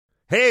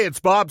Hey, it's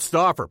Bob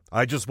Stauffer.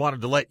 I just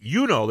wanted to let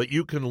you know that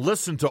you can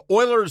listen to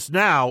Oilers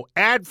Now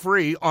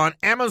ad-free on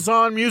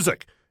Amazon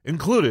Music,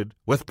 included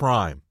with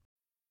Prime.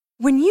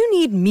 When you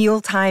need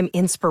mealtime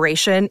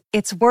inspiration,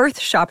 it's worth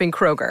shopping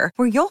Kroger,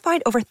 where you'll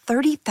find over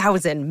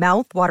 30,000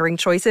 mouth-watering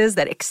choices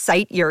that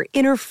excite your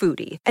inner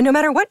foodie. And no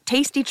matter what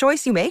tasty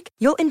choice you make,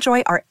 you'll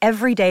enjoy our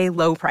everyday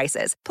low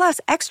prices, plus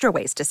extra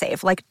ways to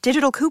save, like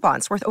digital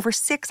coupons worth over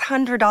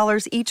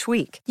 $600 each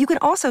week. You can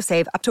also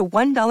save up to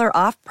 $1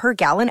 off per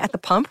gallon at the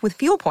pump with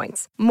fuel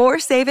points. More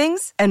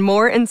savings and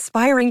more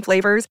inspiring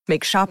flavors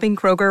make shopping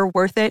Kroger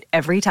worth it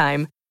every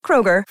time.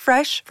 Kroger,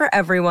 fresh for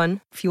everyone.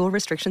 Fuel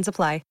restrictions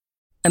apply.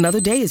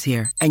 Another day is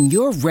here, and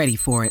you're ready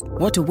for it.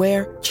 What to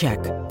wear? Check.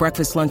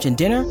 Breakfast, lunch, and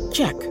dinner?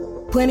 Check.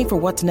 Planning for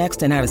what's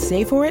next and how to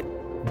save for it?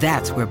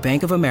 That's where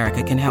Bank of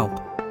America can help.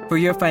 For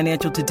your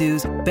financial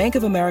to-dos, Bank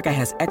of America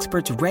has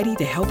experts ready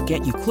to help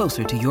get you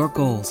closer to your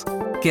goals.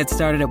 Get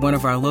started at one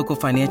of our local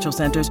financial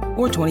centers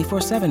or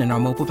 24/7 in our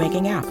mobile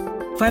banking app.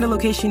 Find a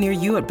location near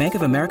you at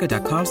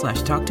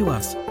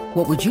bankofamerica.com/talktous.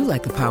 What would you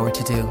like the power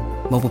to do?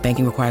 Mobile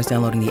banking requires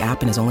downloading the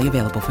app and is only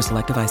available for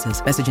select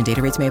devices. Message and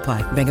data rates may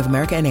apply. Bank of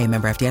America N.A.,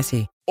 member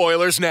FDIC.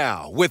 Oilers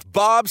Now with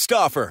Bob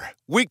Stauffer.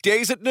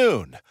 Weekdays at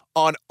noon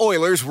on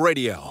Oilers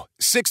Radio,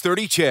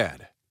 630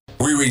 CHED.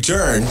 We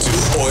return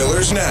to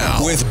Oilers Now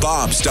with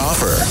Bob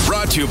Stauffer.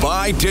 Brought to you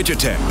by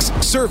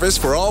Digitex. Service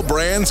for all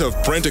brands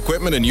of print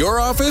equipment in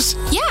your office?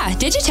 Yeah,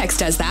 Digitex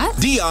does that.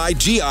 Digitex.ca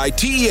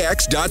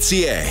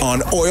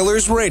on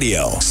Oilers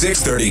Radio,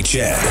 630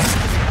 CHED.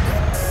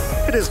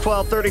 It is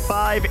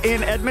 12:35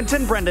 in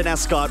Edmonton. Brendan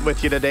Escott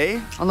with you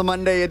today on the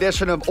Monday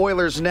edition of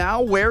Oilers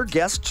Now, where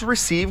guests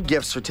receive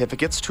gift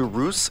certificates to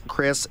Ruth's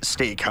Chris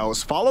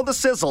Steakhouse. Follow the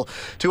sizzle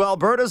to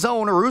Alberta's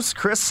own Ruth's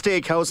Chris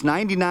Steakhouse,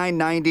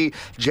 9990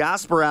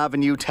 Jasper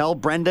Avenue. Tell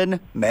Brendan,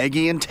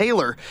 Maggie, and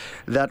Taylor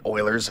that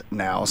Oilers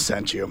Now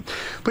sent you.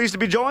 Pleased to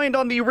be joined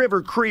on the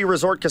River Cree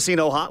Resort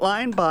Casino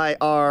hotline by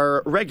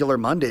our regular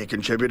Monday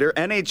contributor,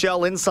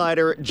 NHL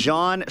insider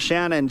John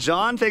Shannon.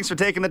 John, thanks for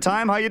taking the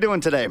time. How are you doing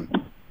today?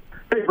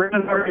 Hey,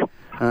 Brendan, how are you?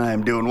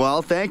 I'm doing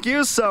well, thank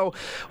you. So,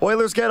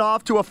 Oilers get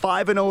off to a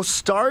 5-0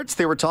 start.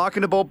 They were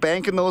talking about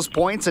banking those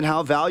points and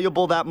how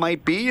valuable that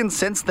might be, and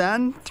since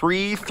then,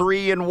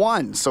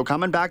 3-3-1. So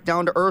coming back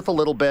down to earth a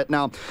little bit.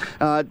 Now,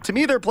 to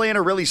me, they're playing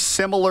a really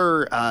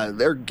similar,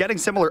 they're getting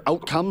similar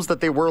outcomes that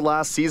they were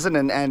last season,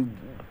 and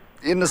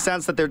in the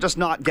sense that they're just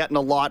not getting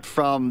a lot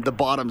from the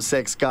bottom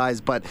six guys.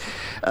 But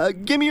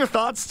give me your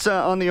thoughts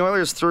on the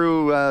Oilers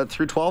through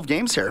 12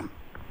 games here.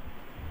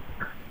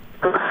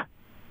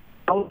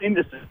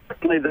 This is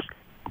certainly the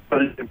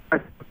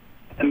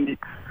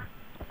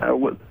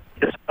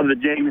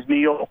James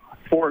Neal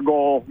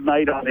 4-goal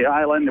night on the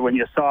island, when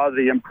you saw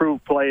the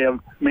improved play of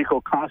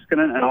Mikko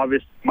Koskinen and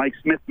obviously Mike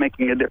Smith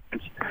making a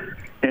difference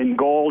in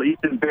goal.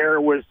 Ethan Bear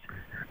was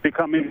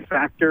becoming a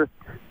factor.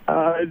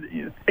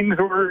 Things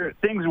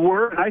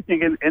were, and I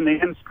think in the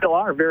end still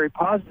are, very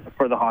positive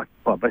for the hockey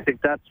club. I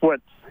think that's what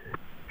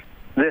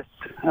this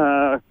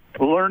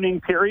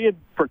learning period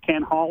for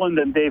Ken Holland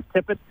and Dave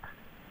Tippett,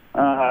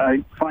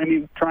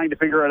 trying to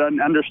figure out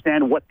and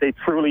understand what they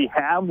truly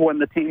have when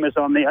the team is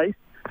on the ice.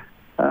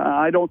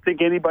 I don't think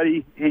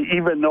anybody,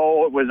 even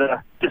though it was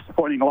a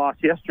disappointing loss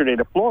yesterday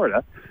to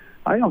Florida,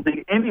 I don't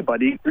think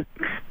anybody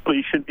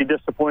really should be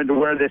disappointed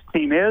where this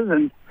team is.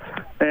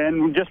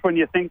 And just when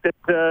you think that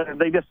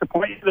they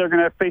disappoint you, they're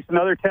going to face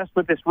another test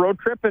with this road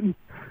trip, and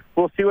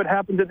we'll see what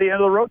happens at the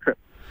end of the road trip.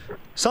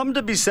 Something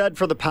to be said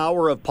for the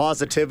power of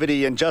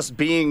positivity and just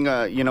being,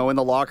 in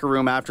the locker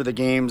room after the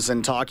games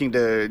and talking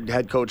to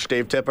head coach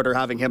Dave Tippett or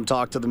having him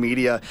talk to the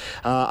media.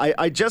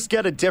 I just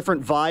get a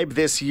different vibe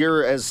this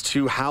year as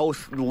to how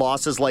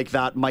losses like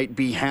that might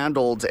be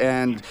handled.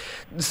 And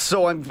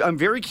so I'm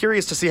very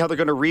curious to see how they're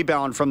going to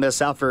rebound from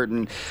this effort.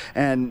 And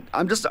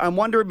I'm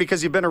wondering,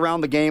 because you've been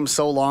around the game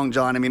so long,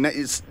 John, I mean,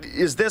 is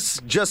this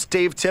just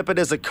Dave Tippett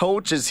as a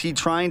coach? Is he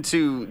trying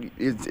to,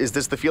 is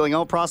this the feeling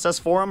out process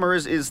for him, or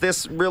is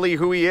this really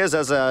who he is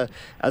as a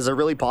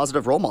really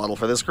positive role model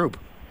for this group?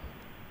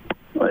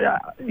 Well,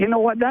 you know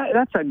what?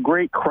 That's a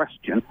great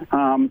question.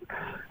 And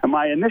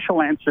my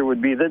initial answer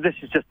would be that this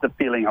is just a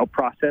feeling out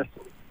process.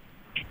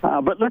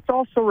 But let's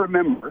also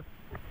remember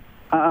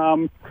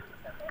that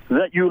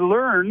you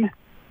learn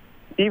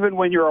even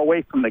when you're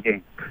away from the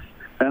game.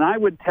 And I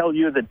would tell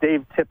you that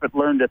Dave Tippett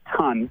learned a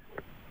ton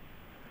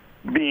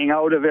being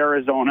out of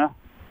Arizona,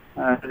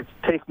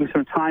 taking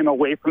some time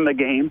away from the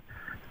game,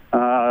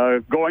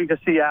 going to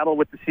Seattle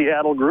with the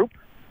Seattle group.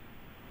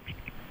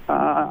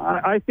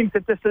 I think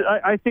that this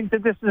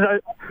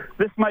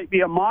might be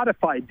a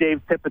modified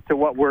Dave Tippett to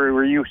what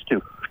we're used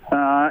to,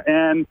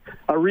 and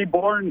a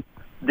reborn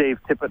Dave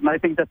Tippett, and I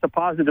think that's a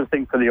positive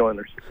thing for the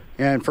Oilers.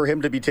 And for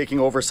him to be taking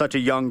over such a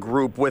young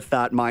group with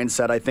that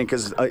mindset, I think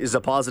is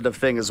a positive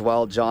thing as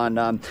well,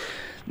 John.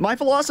 My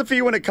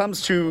philosophy when it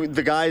comes to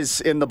the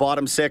guys in the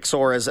bottom six,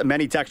 or as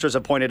many texters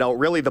have pointed out,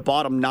 really the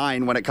bottom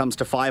nine when it comes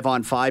to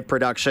 5-on-5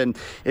 production,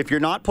 if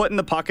you're not putting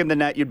the puck in the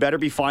net, you'd better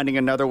be finding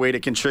another way to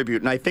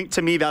contribute. And I think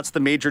to me that's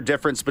the major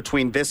difference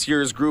between this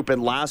year's group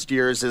and last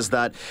year's, is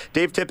that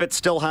Dave Tippett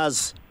still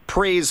has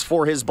praise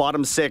for his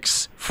bottom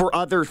six for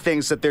other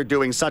things that they're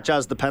doing, such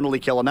as the penalty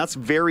kill. And that's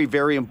very,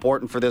 very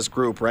important for this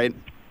group, right?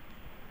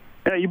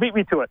 Yeah, you beat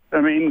me to it.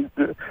 I mean,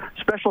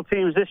 special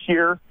teams this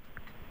year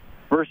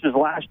versus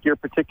last year,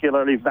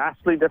 particularly,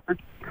 vastly different.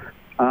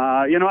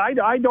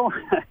 I don't,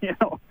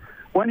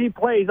 when he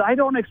plays, I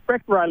don't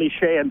expect Riley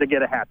Sheahan to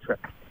get a hat trick.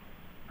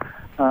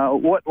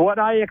 What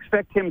I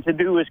expect him to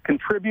do is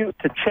contribute,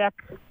 to check,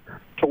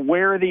 to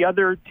wear the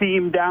other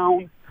team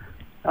down,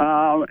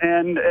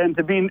 and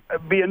to be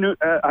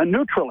a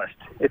neutralist,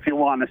 if you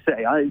want to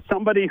say.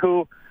 Somebody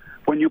who,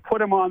 when you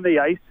put him on the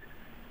ice,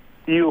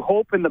 you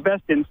hope in the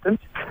best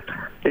instance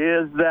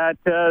is that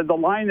the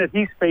line that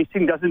he's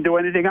facing doesn't do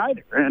anything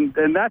either.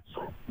 And that's,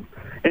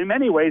 in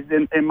many ways,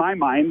 in my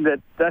mind,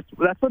 that's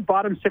what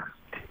bottom six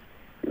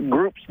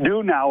groups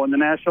do now in the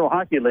National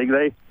Hockey League.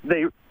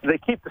 They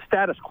keep the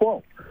status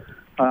quo.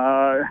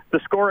 The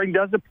scoring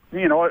does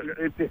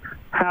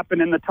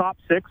happen in the top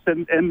six,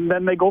 and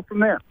then they go from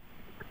there.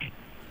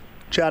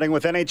 Chatting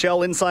with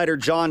NHL insider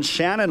John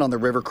Shannon on the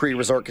River Cree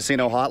Resort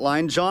Casino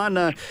hotline.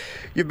 John,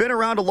 you've been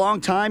around a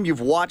long time.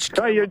 You've watched.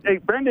 Hey,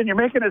 Brendan, you're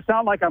making it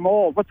sound like I'm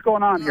old. What's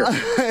going on here?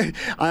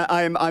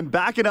 I'm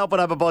backing up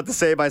what I'm about to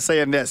say by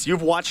saying this.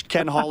 You've watched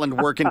Ken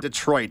Holland work in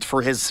Detroit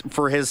for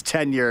his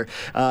tenure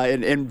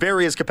in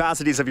various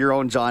capacities of your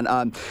own,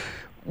 John.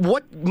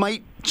 What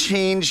might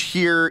change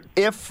here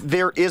if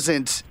there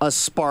isn't a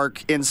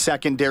spark in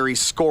secondary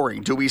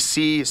scoring? Do we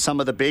see some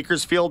of the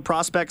Bakersfield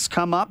prospects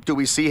come up? Do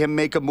we see him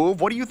make a move?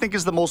 What do you think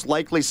is the most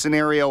likely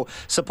scenario,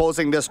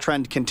 supposing this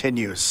trend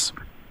continues?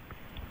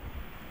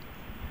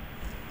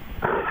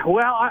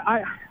 Well,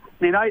 I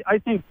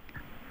think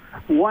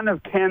one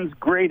of Ken's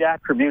great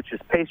attributes is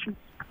patience.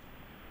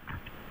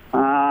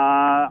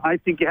 I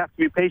think you have to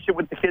be patient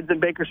with the kids in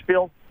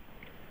Bakersfield.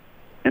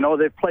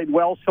 They've played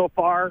well so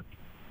far.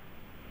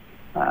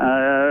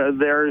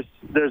 There's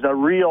a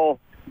real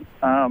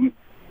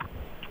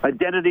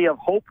identity of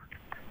hope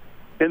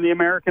in the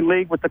American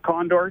League with the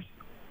Condors,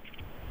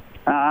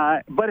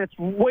 but it's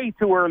way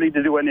too early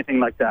to do anything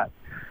like that.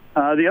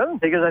 The other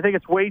thing is I think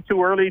it's way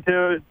too early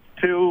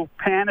to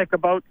panic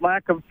about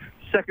lack of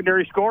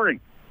secondary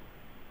scoring.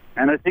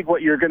 And I think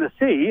what you're going to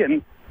see,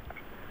 and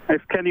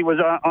if Kenny was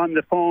on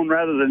the phone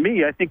rather than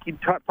me, I think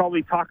he'd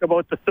probably talk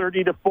about the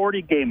 30 to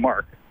 40 game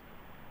mark,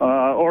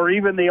 or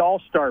even the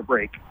All-Star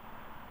break,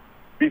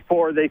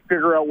 before they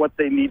figure out what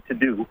they need to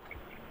do.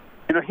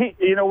 We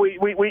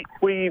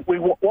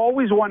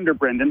always wonder,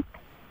 Brendan,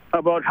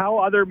 about how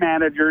other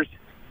managers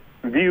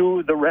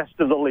view the rest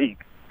of the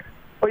league.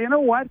 Well, you know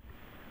what?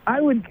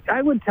 I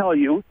would tell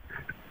you,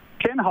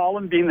 Ken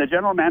Holland, being the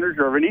general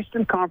manager of an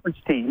Eastern Conference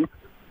team,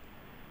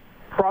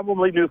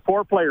 probably knew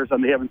 4 players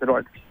on the Edmonton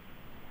Oilers.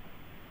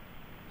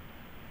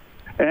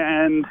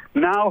 And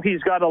now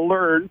he's got to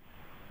learn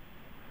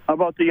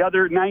about the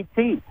other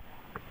 19.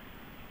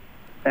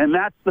 And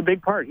that's the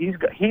big part. He's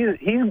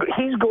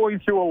going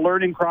through a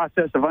learning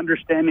process of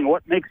understanding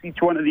what makes each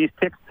one of these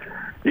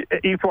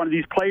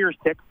players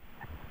tick.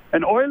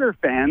 And Oiler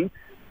fans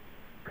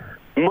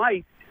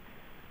might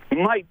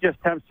just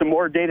have some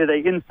more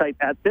day-to-day insight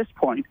at this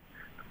point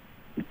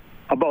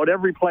about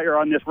every player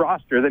on this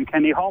roster than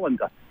Kenny Holland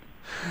does.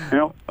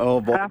 Half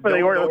of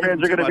the Oiler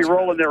fans are going to be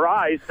rolling their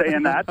eyes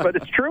saying that, but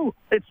it's true.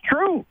 It's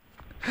true.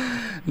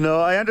 No,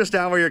 I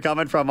understand where you're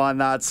coming from on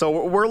that.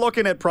 So we're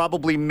looking at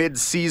probably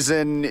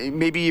mid-season,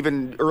 maybe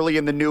even early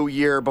in the new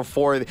year,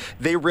 before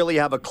they really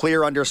have a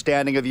clear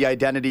understanding of the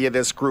identity of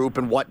this group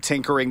and what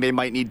tinkering they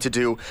might need to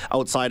do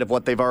outside of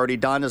what they've already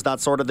done. Is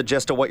that sort of the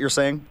gist of what you're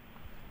saying?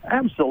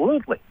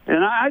 Absolutely.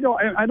 And I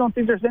don't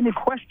think there's any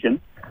question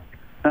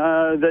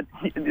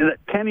that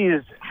Kenny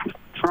is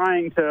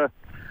trying to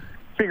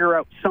figure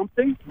out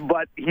something,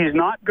 but he's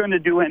not going to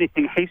do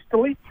anything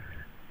hastily.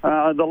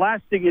 The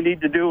last thing you need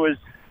to do is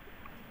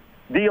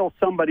deal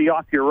somebody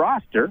off your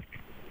roster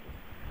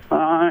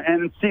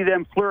and see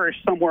them flourish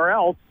somewhere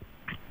else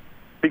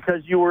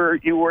because you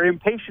were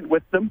impatient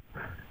with them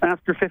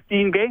after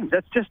 15 games.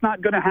 That's just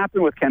not going to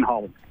happen with Ken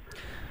Holland.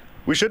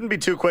 We shouldn't be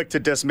too quick to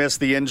dismiss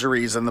the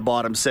injuries in the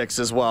bottom six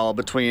as well,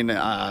 between,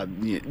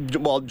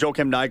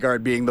 Joakim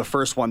Nygard being the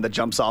first one that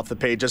jumps off the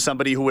page as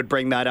somebody who would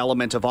bring that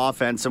element of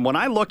offense. And when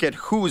I look at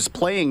who's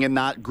playing in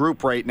that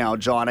group right now,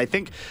 John, I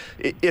think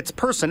it's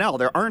personnel.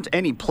 There aren't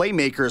any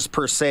playmakers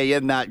per se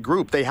in that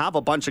group. They have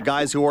a bunch of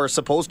guys who are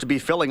supposed to be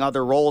filling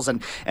other roles,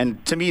 and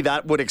to me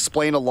that would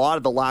explain a lot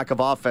of the lack of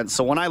offense.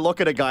 So when I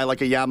look at a guy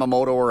like a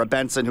Yamamoto or a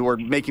Benson who are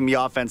making the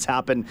offense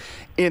happen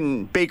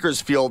in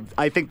Bakersfield,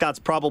 I think that's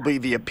probably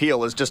the appeal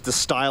appeal is just the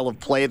style of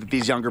play that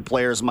these younger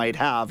players might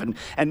have.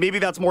 And maybe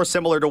that's more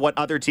similar to what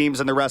other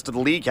teams in the rest of the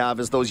league have,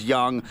 is those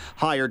young,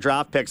 higher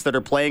draft picks that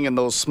are playing in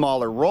those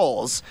smaller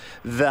roles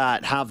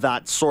that have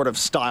that sort of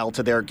style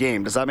to their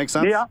game. Does that make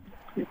sense?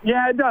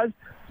 Yeah, it does.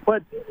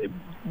 But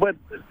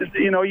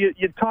you know, you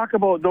talk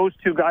about those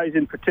two guys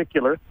in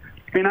particular.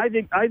 I mean,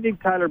 I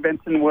think Tyler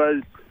Benson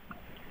was.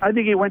 I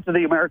think he went to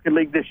the American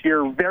League this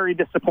year very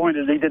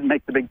disappointed he didn't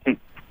make the big team.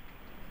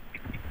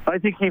 I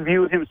think he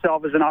viewed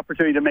himself as an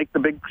opportunity to make the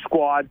big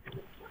squad.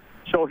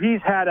 So he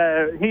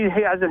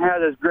hasn't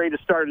had as great a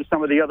start as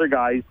some of the other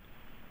guys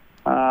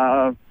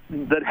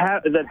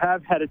that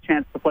have had a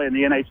chance to play in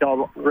the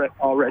NHL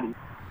already.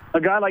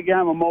 A guy like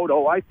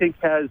Yamamoto, I think,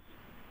 has,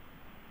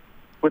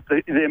 with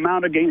the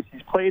amount of games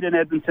he's played in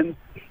Edmonton,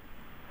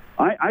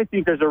 I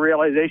think there's a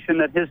realization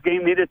that his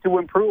game needed to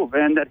improve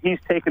and that he's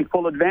taken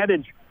full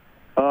advantage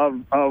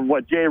of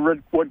what Jay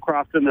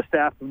Woodcroft and the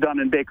staff have done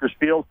in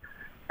Bakersfield.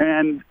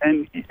 And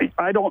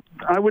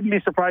I wouldn't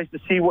be surprised to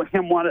see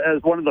him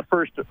as one of the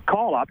first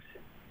call-ups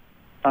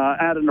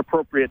at an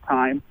appropriate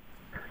time.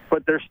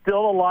 But there's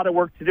still a lot of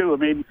work to do. I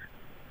mean,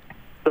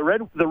 the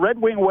Red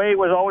Wing way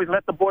was always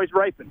let the boys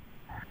ripen.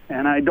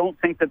 And I don't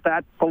think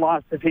that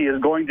philosophy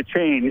is going to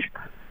change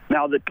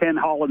now that Ken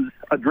Holland's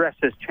address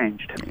has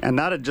changed. And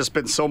that had just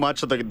been so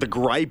much of the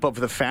gripe of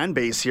the fan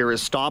base here,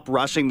 is stop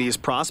rushing these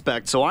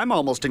prospects. So I'm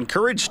almost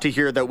encouraged to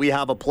hear that we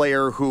have a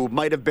player who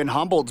might have been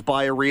humbled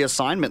by a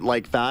reassignment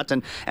like that.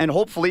 And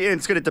hopefully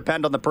it's going to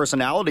depend on the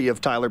personality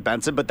of Tyler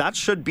Benson, but that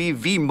should be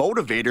the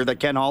motivator that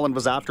Ken Holland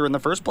was after in the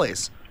first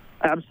place.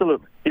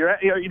 Absolutely.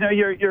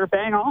 You're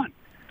bang on.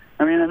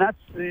 I mean, and that's,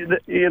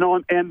 you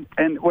know, and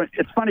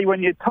it's funny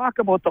when you talk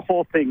about the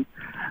whole thing.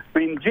 I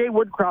mean, Jay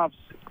Woodcroft's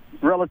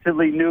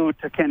relatively new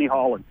to Kenny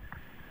Holland.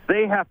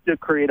 They have to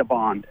create a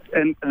bond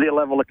and the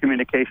level of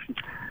communication.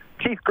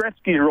 Keith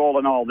Gretzky's role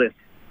in all this,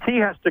 he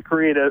has to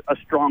create a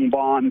strong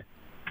bond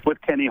with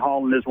Kenny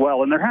Holland as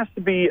well. And there has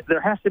to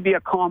be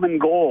a common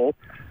goal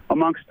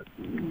amongst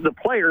the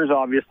players,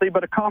 obviously,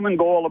 but a common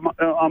goal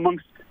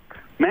amongst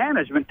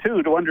management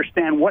too, to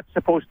understand what's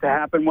supposed to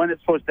happen, when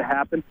it's supposed to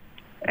happen,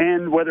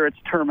 and whether it's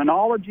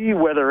terminology,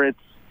 whether it's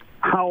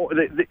how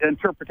the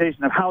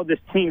interpretation of how this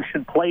team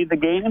should play the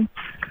game.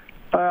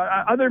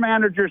 Other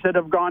managers that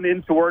have gone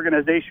into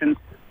organizations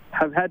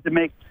have had to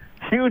make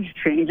huge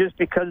changes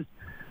because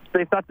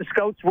they thought the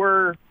scouts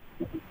were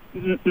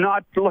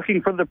not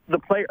looking for the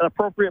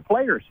appropriate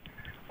players.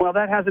 Well,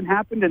 that hasn't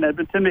happened in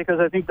Edmonton because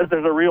I think that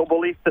there's a real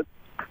belief that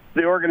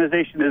the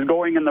organization is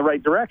going in the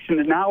right direction,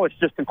 and now it's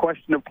just a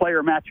question of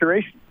player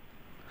maturation.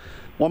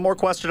 One more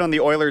question on the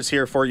Oilers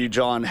here for you,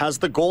 John. Has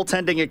the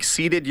goaltending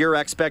exceeded your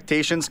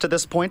expectations to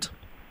this point?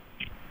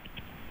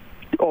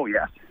 Oh,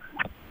 yes.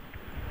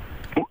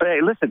 Hey,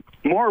 listen,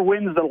 more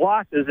wins than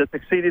losses, it's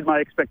exceeded my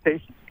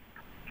expectations.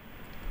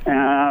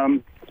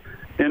 You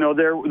know,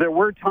 there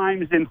were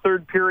times in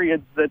third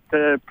periods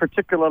that,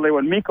 particularly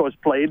when Mikko's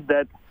played,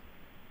 that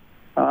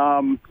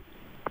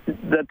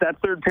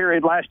third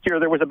period last year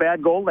there was a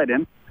bad goal let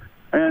in,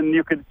 and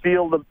you could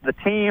feel the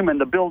team and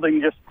the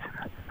building just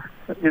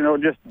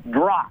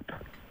drop.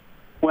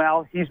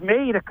 Well, he's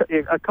made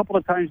a couple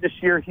of times this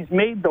year, he's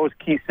made those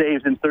key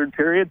saves in third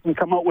periods and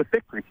come out with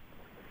victory.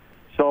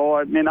 So,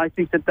 I mean, I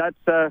think that's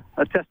a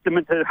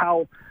testament to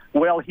how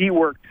well he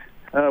worked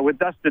with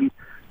Dustin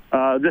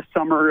this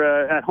summer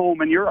at home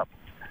in Europe.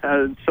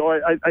 So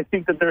I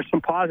think that there's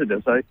some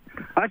positives. I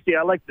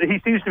like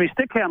he seems to be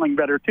stick handling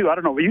better too. I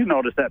don't know if you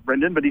noticed that,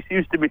 Brendan, but he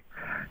seems to be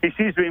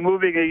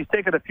moving. He's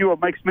taken a few of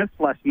Mike Smith's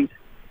lessons.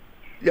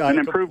 Yeah, and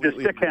improved his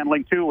stick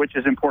handling too, which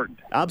is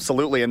important.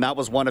 Absolutely, and that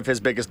was one of his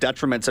biggest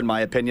detriments, in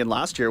my opinion,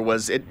 last year.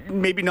 Was it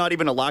maybe not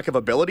even a lack of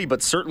ability,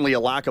 but certainly a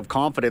lack of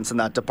confidence in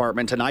that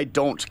department, and I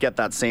don't get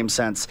that same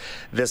sense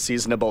this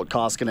season about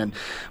Koskinen.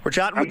 We're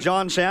chatting with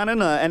John Shannon,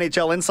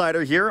 NHL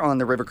insider here on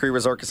the River Cree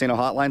Resort Casino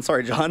Hotline.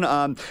 Sorry, John.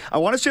 I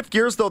want to shift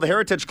gears, though. The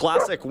Heritage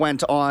Classic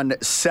went on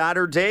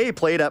Saturday,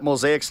 played at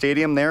Mosaic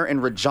Stadium there in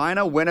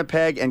Regina,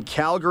 Winnipeg, and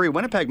Calgary.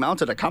 Winnipeg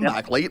mounted a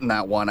comeback late in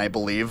that one, I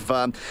believe.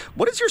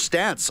 What is your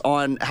stance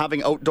on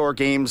having outdoor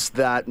games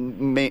that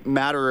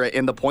matter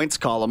in the points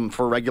column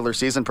for regular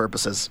season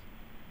purposes?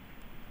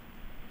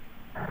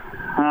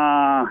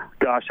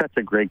 Gosh, that's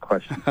a great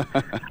question.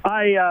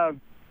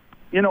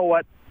 You know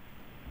what?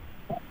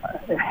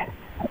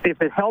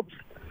 If it helps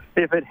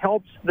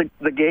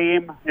the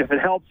game, if it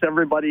helps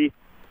everybody,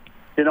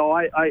 you know,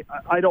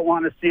 I don't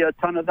want to see a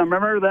ton of them.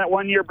 Remember that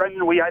one year,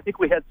 Brendan? I think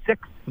we had 6.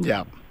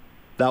 Yeah,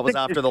 that was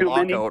after the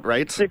lockout,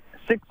 right? 6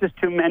 is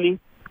too many.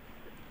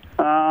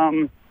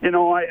 You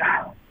know,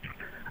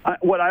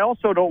 what I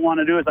also don't want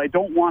to do is I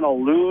don't want to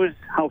lose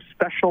how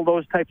special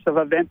those types of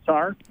events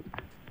are.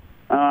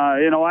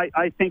 You know,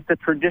 I think the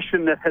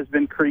tradition that has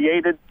been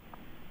created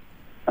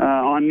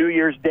on New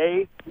Year's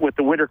Day with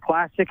the Winter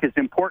Classic is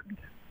important.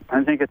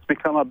 I think it's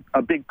become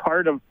a big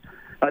part of,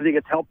 I think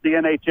it's helped the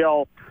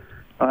NHL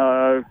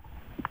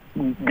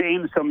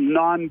gain some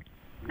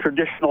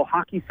non-traditional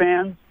hockey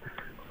fans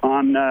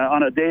on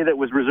a day that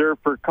was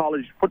reserved for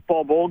college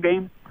football bowl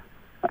games.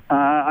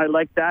 I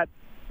like that.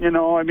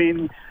 I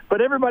mean,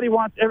 but everybody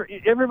wants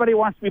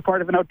to be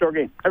part of an outdoor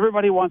game.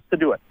 Everybody wants to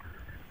do it.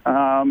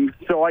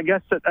 So I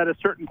guess at a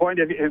certain point,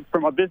 if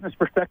from a business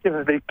perspective,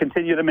 if they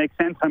continue to make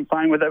sense, I'm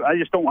fine with it. I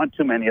just don't want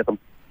too many of them.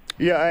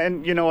 Yeah,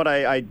 and you know what?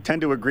 I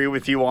tend to agree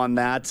with you on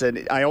that.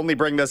 And I only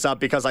bring this up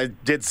because I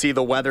did see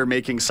the weather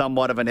making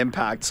somewhat of an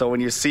impact. So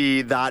when you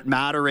see that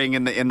mattering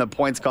in the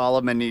points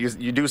column, and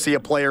you do see a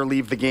player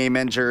leave the game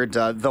injured,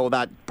 though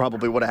that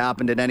probably would have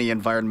happened in any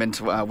environment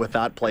with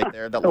that play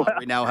there, that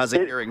Lottery now has a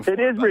hearing for. It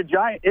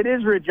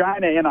is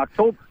Regina in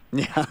October.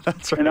 Yeah,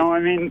 that's right. I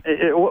mean,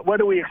 what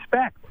do we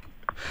expect?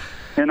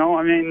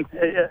 I mean,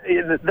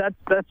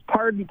 that's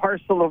part and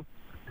parcel of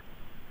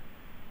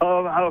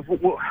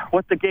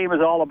what the game is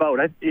all about.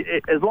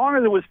 As long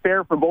as it was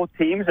fair for both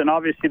teams, and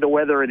obviously the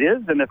weather it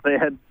is, and if they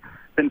had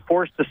been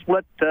forced to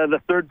split the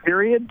third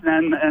period,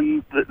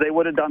 and they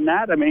would have done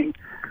that. I mean,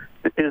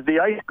 is the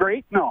ice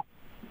great? No.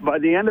 By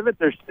the end of it,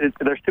 there's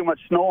too much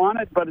snow on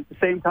it, but at the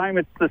same time,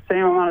 it's the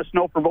same amount of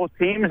snow for both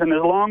teams, and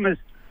as long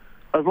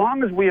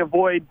as we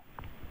avoid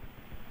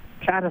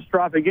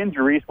catastrophic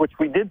injuries, which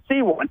we did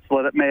see once,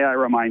 may I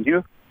remind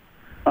you,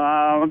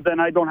 then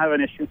I don't have an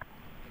issue.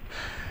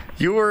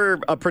 You were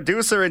a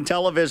producer in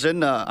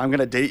television. I'm going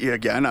to date you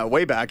again,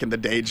 way back in the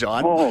day,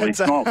 John. Holy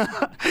smoke.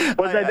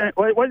 Was it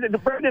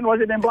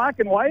in black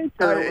and white?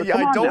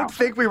 I don't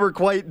think we were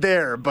quite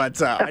there,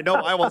 but I know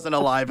I wasn't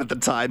alive at the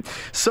time.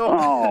 So,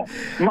 oh,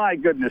 my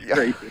goodness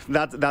gracious.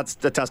 That's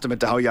a testament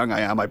to how young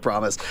I am, I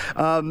promise.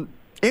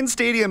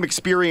 In-stadium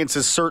experience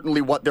is certainly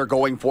what they're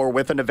going for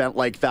with an event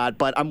like that,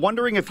 but I'm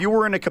wondering if you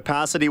were in a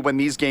capacity when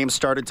these games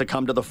started to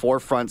come to the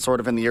forefront sort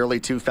of in the early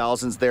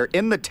 2000s there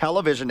in the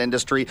television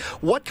industry,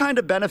 what kind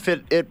of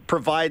benefit it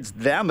provides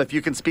them, if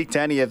you can speak to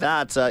any of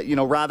that,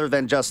 rather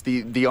than just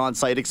the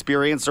on-site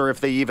experience, or if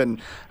they even,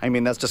 I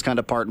mean, that's just kind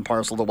of part and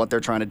parcel to what they're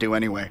trying to do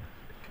anyway.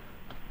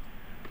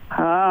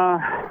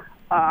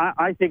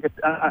 I think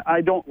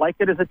I don't like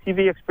it as a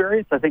TV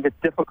experience. I think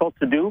it's difficult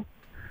to do.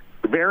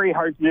 Very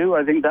hard to do.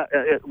 I think that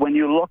when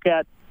you look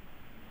at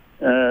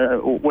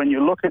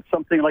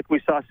something like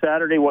we saw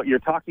Saturday, what you're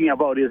talking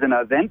about is an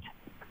event.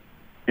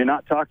 You're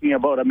not talking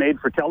about a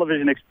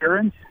made-for-television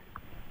experience.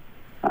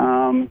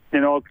 I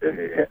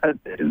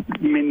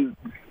mean,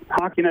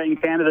 Hockey Night in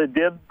Canada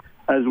did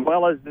as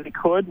well as they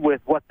could with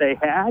what they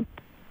had,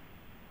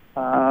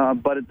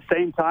 but at the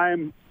same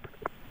time,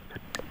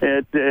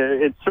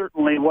 it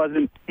certainly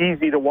wasn't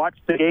easy to watch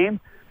the game.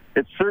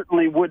 It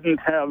certainly wouldn't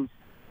have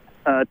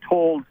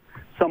told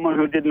someone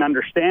who didn't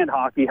understand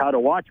hockey how to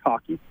watch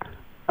hockey.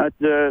 That's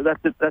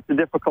a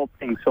difficult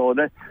thing. So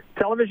the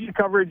television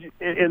coverage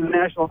in the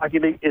National Hockey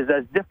League is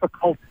as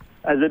difficult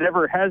as it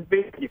ever has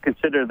been. You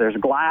consider there's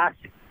glass,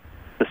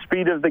 the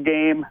speed of the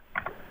game,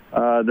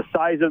 the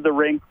size of the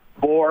rink,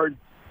 boards.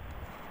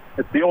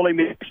 It's the only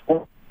major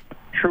sport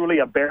truly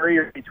a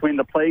barrier between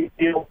the playing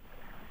field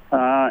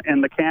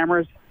and the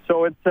cameras.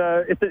 So it's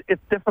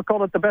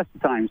difficult at the best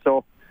of times.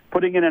 So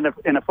putting it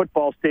in a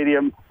football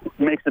stadium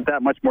makes it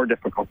that much more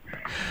difficult.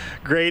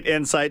 Great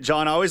insight,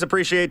 John. I always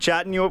appreciate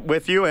chatting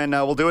with you, and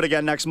we'll do it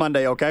again next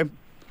Monday, okay?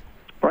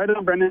 Right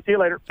on, Brendan. See you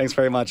later. Thanks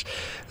very much.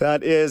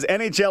 That is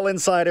NHL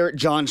insider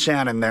John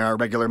Shannon there, our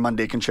regular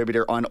Monday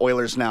contributor on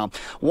Oilers Now.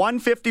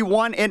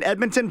 1:51 in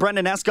Edmonton.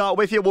 Brendan Escott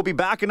with you. We'll be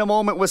back in a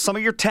moment with some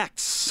of your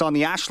texts on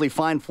the Ashley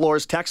Fine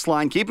Floors text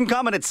line. Keep them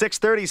coming at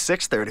 6:30,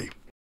 6:30.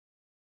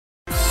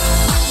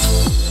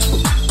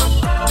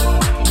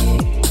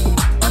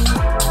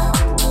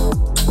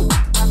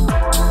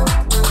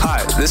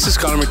 This is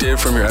Connor McDavid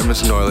from your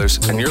Edmonton Oilers,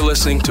 and you're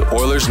listening to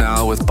Oilers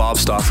Now with Bob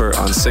Stauffer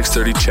on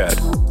 630 CHED.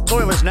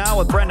 Oilers Now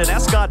with Brendan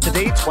Escott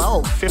today,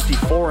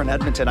 12:54 in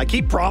Edmonton. I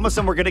keep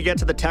promising we're going to get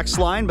to the text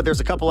line, but there's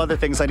a couple other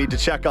things I need to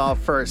check off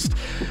first.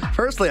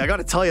 Firstly, I got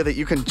to tell you that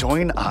you can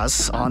join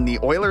us on the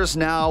Oilers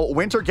Now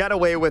winter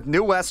getaway with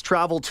New West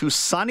travel to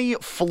sunny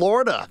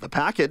Florida. The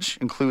package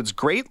includes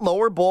great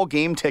lower bowl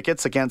game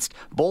tickets against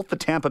both the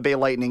Tampa Bay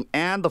Lightning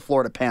and the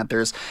Florida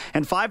Panthers,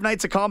 and 5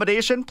 nights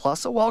accommodation,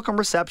 plus a welcome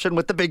reception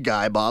with the big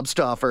guy, Bob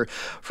Stauffer.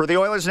 For the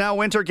Oilers Now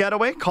winter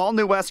getaway, call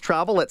New West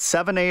Travel at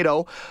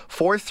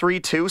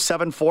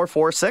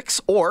 780-432-7446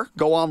 or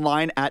go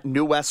online at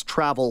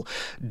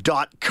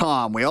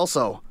newwesttravel.com. We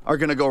also are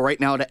going to go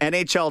right now to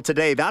NHL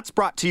Today. That's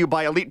brought to you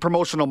by Elite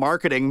Promotional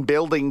Marketing,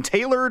 building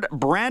tailored,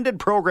 branded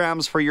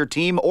programs for your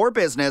team or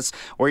business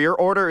where your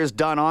order is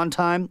done on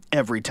time,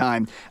 every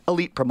time.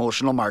 Elite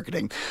Promotional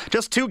Marketing.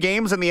 Just 2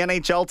 games in the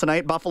NHL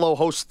tonight. Buffalo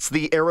hosts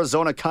the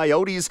Arizona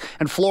Coyotes,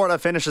 and Florida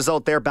finishes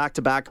out their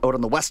back-to-back out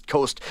on the West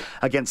Coast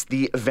against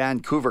the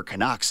Vancouver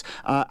Canucks.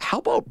 How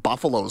about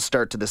Buffalo's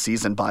start to the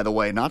season, by the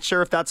way? Not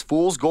sure if that's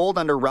fool's gold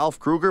under Ralph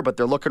Kruger, but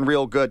they're looking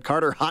real good.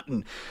 Carter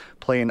Hutton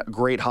playing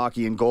great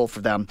hockey and goal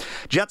for them.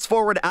 Jets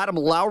forward Adam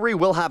Lowry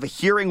will have a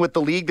hearing with the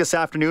league this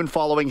afternoon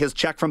following his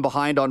check from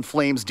behind on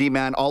Flames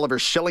D-man Oliver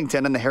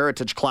Shillington in the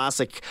Heritage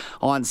Classic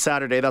on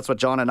Saturday. That's what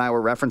John and I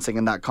were referencing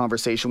in that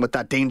conversation with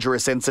that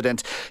dangerous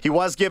incident. He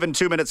was given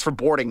 2 minutes for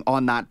boarding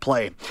on that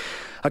play.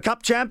 A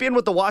Cup champion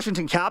with the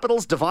Washington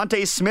Capitals,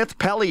 Devontae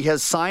Smith-Pelly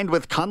has signed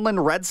with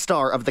Kunlun Red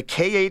Star of the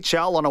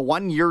KHL on a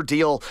one-year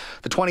deal.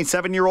 The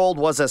 27-year-old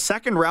was a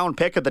second-round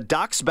pick of the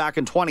Ducks back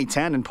in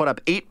 2010 and put up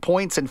 8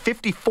 points in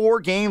 54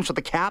 games with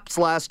the Caps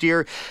last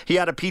year. He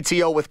had a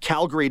PTO with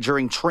Calgary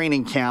during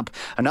training camp.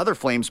 Another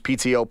Flames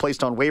PTO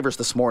placed on waivers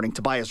this morning.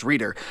 Tobias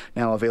Reeder,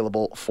 now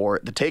available for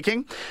the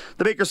taking.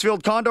 The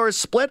Bakersfield Condors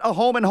split a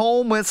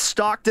home-and-home with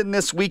Stockton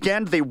this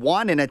weekend. They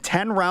won in a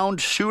 10-round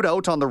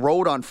shootout on the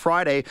road on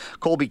Friday.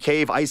 Colby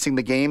Cave icing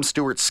the game.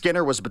 Stuart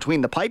Skinner was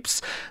between the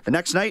pipes. The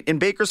next night in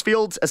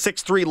Bakersfield, a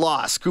 6-3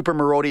 loss. Cooper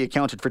Marody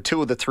accounted for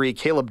 2 of the 3.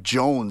 Caleb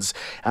Jones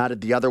added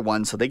the other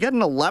one. So they get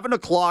an 11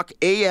 o'clock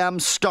a.m.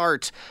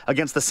 start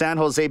against the San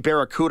Jose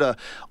Barracuda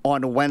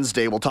on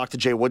Wednesday. We'll talk to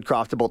Jay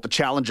Woodcroft about the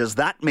challenges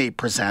that may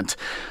present.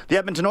 The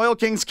Edmonton Oil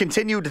Kings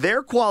continued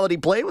their quality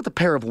play with a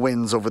pair of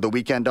wins over the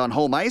weekend on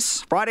home ice.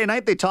 Friday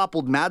night, they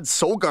toppled Mads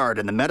Sogard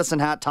and the Medicine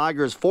Hat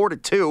Tigers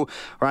 4-2.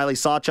 Riley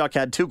Sawchuk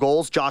had 2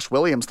 goals. Josh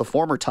Williams, the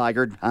former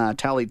Tiger,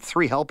 tallied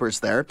 3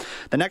 helpers there.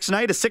 The next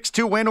night, a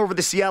 6-2 win over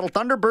the Seattle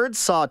Thunderbirds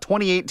saw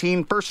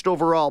 2018 first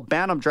overall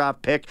Bantam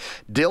draft pick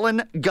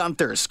Dylan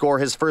Guenther score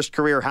his first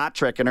career hat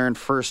trick and earn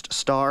first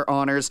star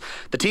honors.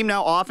 The team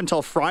now off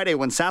until Friday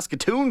when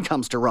Saskatoon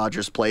comes to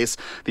Rogers Place.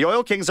 The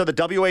Oil Kings are the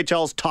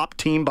WHL's top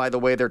team, by the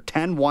way. They're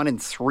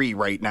 10-1-3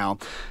 right now.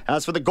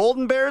 As for the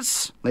Golden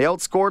Bears, they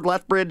outscored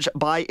Lethbridge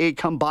by a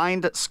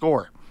combined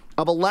score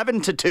of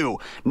 11-2.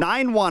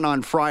 9-1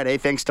 on Friday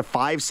thanks to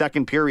 5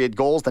 second period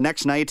goals. The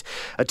next night,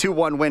 a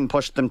 2-1 win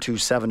pushed them to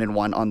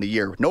 7-1 on the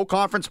year. No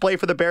conference play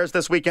for the Bears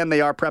this weekend.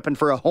 They are prepping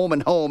for a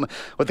home-and-home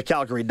with the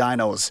Calgary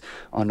Dinos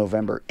on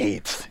November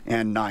 8th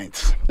and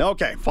 9th.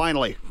 Okay,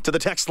 finally, to the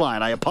text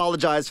line. I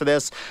apologize for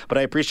this, but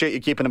I appreciate you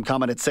keeping them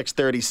coming at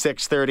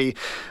 6:30.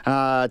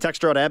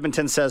 Texter out of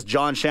Edmonton says,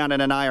 John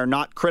Shannon and I are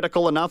not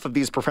critical enough of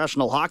these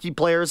professional hockey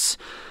players.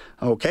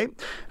 Okay.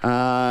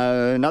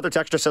 Another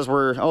texter says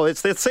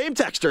it's the same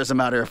texter, as a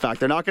matter of fact.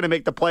 They're not going to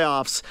make the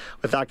playoffs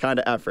with that kind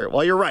of effort.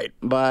 Well, you're right,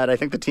 but I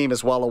think the team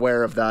is well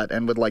aware of that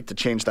and would like to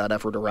change that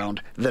effort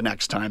around the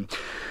next time.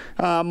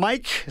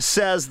 Mike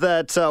says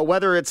that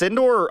whether it's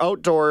indoor or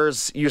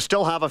outdoors, you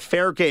still have a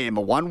fair game,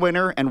 1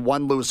 winner and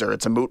 1 loser.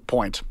 It's a moot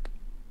point.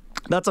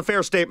 That's a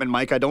fair statement,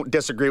 Mike. I don't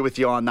disagree with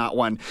you on that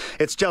one.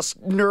 It's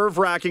just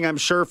nerve-wracking, I'm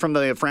sure, from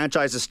the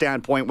franchise's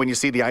standpoint when you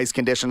see the ice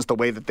conditions the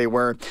way that they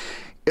were.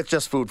 It's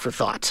just food for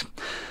thought.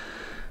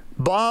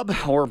 Bob,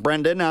 or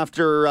Brendan,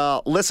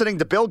 after listening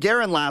to Bill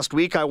Guerin last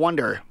week, I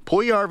wonder,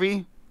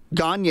 Puljujarvi,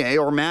 Gagne,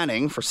 or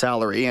Manning for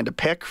salary, and a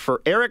pick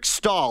for Eric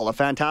Stahl, a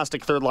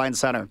fantastic third-line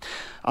center.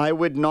 I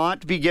would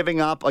not be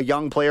giving up a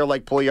young player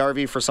like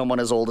Puljujarvi for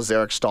someone as old as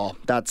Eric Stahl.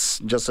 That's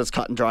just as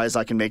cut and dry as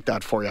I can make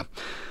that for you.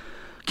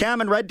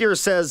 Cam in Red Deer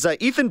says,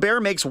 Ethan Bear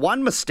makes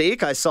one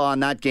mistake I saw in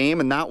that game,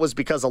 and that was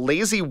because a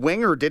lazy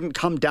winger didn't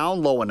come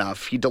down low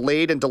enough. He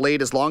delayed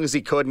as long as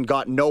he could and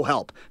got no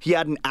help. He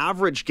had an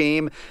average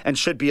game and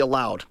should be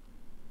allowed.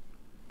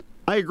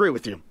 I agree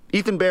with you.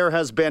 Ethan Bear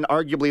has been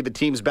arguably the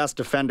team's best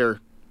defender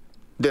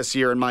this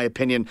year, in my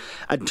opinion,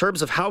 in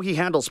terms of how he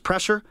handles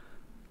pressure,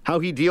 how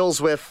he deals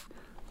with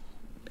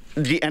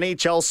the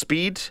NHL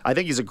speed. I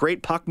think he's a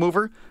great puck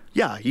mover.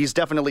 Yeah, he's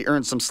definitely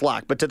earned some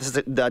slack. But to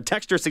the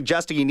texter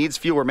suggesting he needs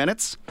fewer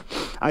minutes,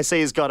 I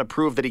say he's got to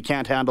prove that he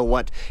can't handle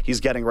what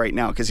he's getting right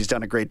now because he's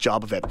done a great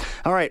job of it.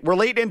 All right, we're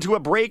late into a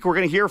break. We're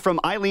going to hear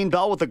from Eileen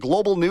Bell with a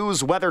global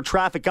news weather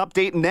traffic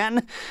update. And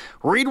then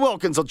Reed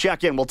Wilkins will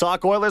check in. We'll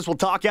talk Oilers. We'll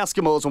talk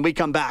Eskimos when we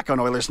come back on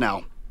Oilers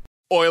Now.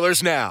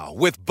 Oilers Now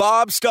with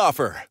Bob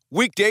Stauffer.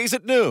 Weekdays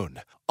at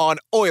noon on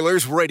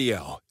Oilers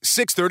Radio,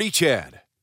 630 CHED.